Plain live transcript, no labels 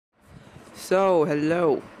So,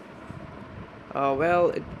 hello. Uh, well,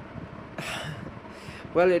 it,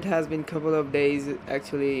 well, it has been couple of days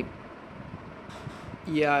actually.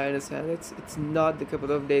 Yeah, I understand. It's not the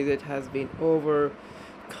couple of days. It has been over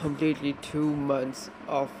completely 2 months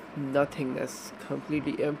of nothingness,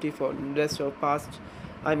 completely empty for the rest of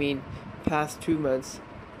I mean, past 2 months,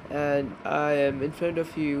 and I am in front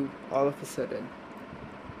of you all of a sudden.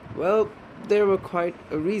 Well, there were quite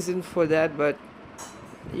a reason for that, but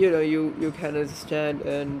you can understand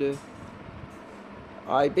and.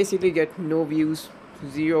 I basically get no views,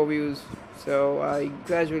 zero views, so I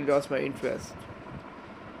gradually lost my interest.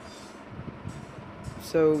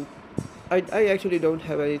 So I actually don't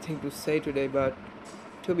have anything to say today, but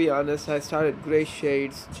to be honest, I started Gray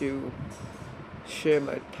Shades to share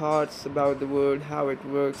my thoughts about the world, how it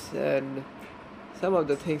works, and some of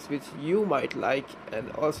the things which you might like,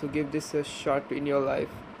 and also give this a shot in your life.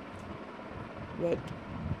 But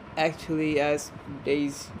actually, as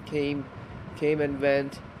days came and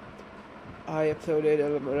went, I uploaded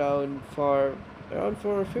around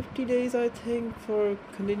for 50 days, I think, for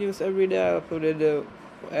continuous every day. I uploaded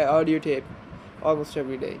a audio tape almost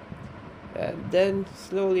every day, and then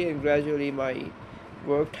slowly and gradually my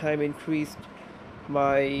work time increased,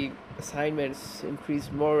 my assignments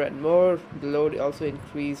increased more and more, the load also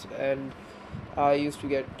increased, and I used to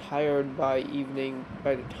get tired by evening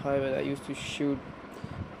by the time, and I used to shoot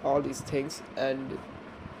all these things, and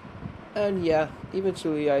yeah,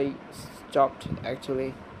 eventually I stopped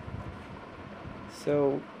actually.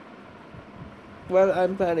 So, well,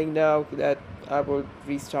 I'm planning now that I will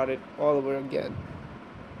restart it all over again,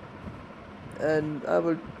 and I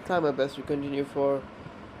will try my best to continue for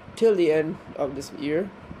till the end of this year,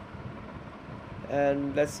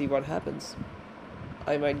 and let's see what happens.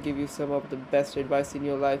 I might give you some of the best advice in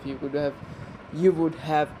your life you would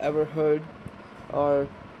have ever heard, or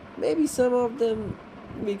maybe some of them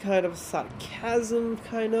be kind of sarcasm,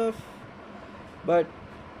 kind of, but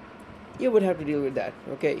you would have to deal with that.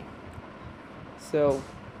 Okay, so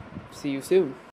see you soon.